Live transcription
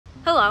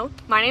Hello,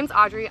 my name's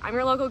Audrey. I'm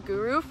your local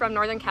guru from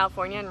Northern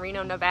California in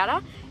Reno,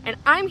 Nevada, and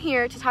I'm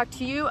here to talk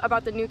to you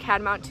about the new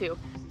Catamount 2.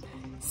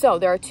 So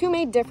there are two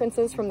main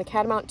differences from the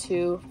Catamount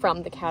 2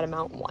 from the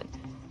Catamount 1.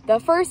 The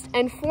first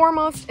and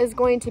foremost is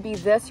going to be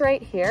this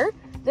right here.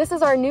 This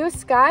is our new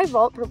Sky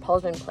Vault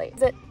propulsion plate.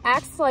 It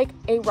acts like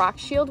a rock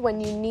shield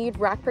when you need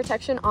rock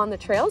protection on the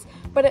trails,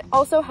 but it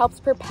also helps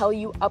propel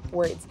you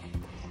upwards.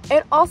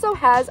 It also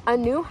has a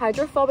new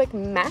hydrophobic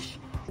mesh.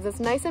 It's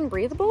nice and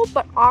breathable,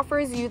 but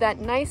offers you that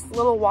nice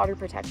little water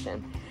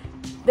protection.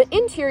 The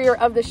interior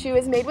of the shoe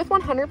is made with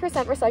 100%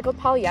 recycled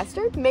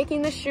polyester,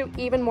 making the shoe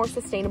even more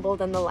sustainable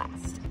than the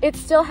last. It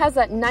still has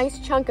that nice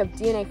chunk of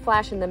DNA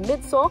flash in the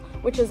midsole,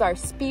 which is our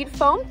speed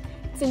foam.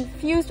 It's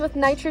infused with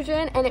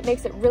nitrogen and it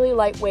makes it really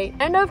lightweight.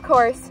 And of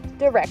course,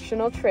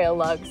 directional trail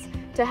lugs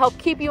to help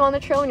keep you on the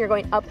trail when you're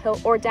going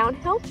uphill or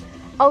downhill,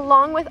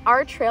 along with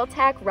our trail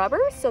tack rubber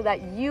so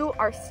that you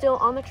are still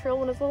on the trail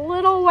when it's a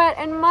little wet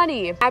and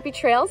muddy. Happy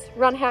trails,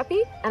 run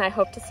happy, and I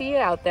hope to see you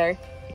out there.